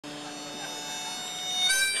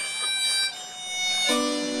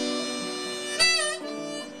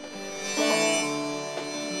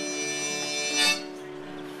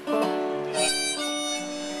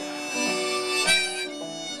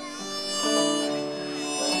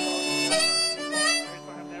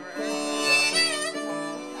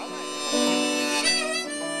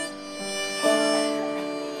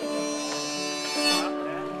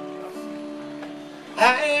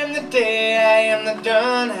day, I am the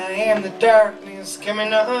dawn, I am the darkness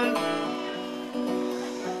coming on.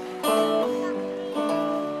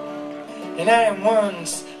 And I am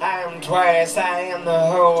once, I am twice, I am the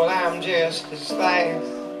whole, I'm just a slice.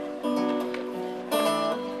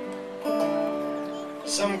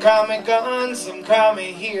 Some call me gone, some call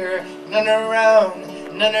me here, none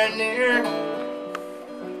around, none are near.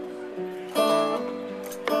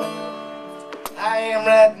 I am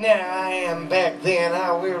right now, I am back then,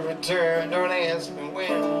 I will return, don't ask me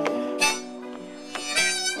when.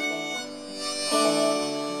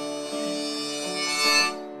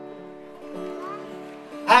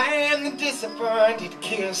 I am the disappointed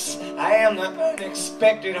kiss, I am the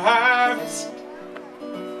unexpected harvest.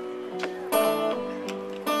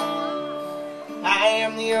 I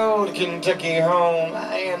am the old Kentucky home,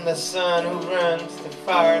 I am the son who runs the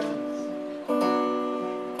farthest.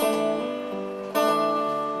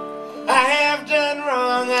 I have done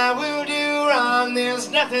wrong, I will do wrong, there's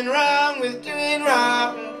nothing wrong with doing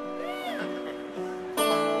wrong.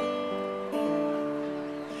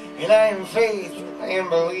 And I am faith, I am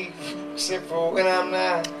belief, except for when I'm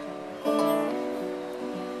not.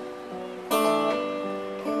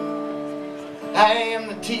 I am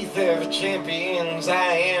the teeth of champions,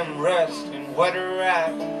 I am rust and what a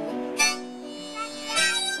rock.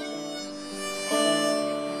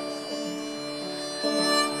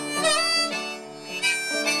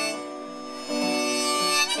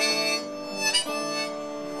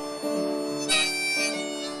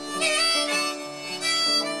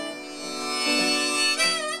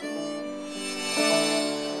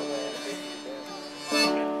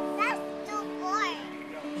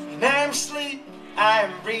 I'm sleep, I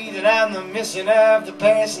am breathing, I'm the missing of the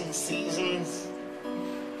passing seasons.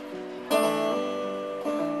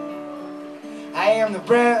 I am the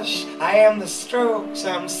brush, I am the stroke,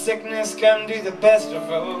 some sickness come to the best of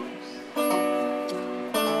folks.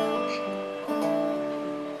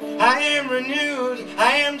 I am renewed,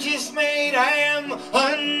 I am just made, I am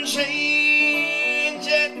unchanging.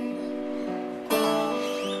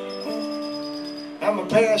 I'm a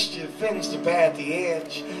pasture fenced about the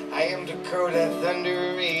edge, I am Dakota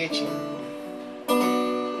thunder raging.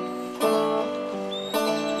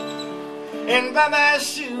 And by my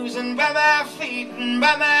shoes and by my feet and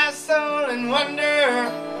by my soul and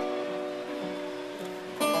wonder,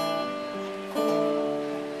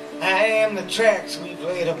 I am the tracks we've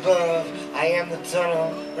laid above, I am the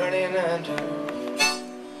tunnel running under.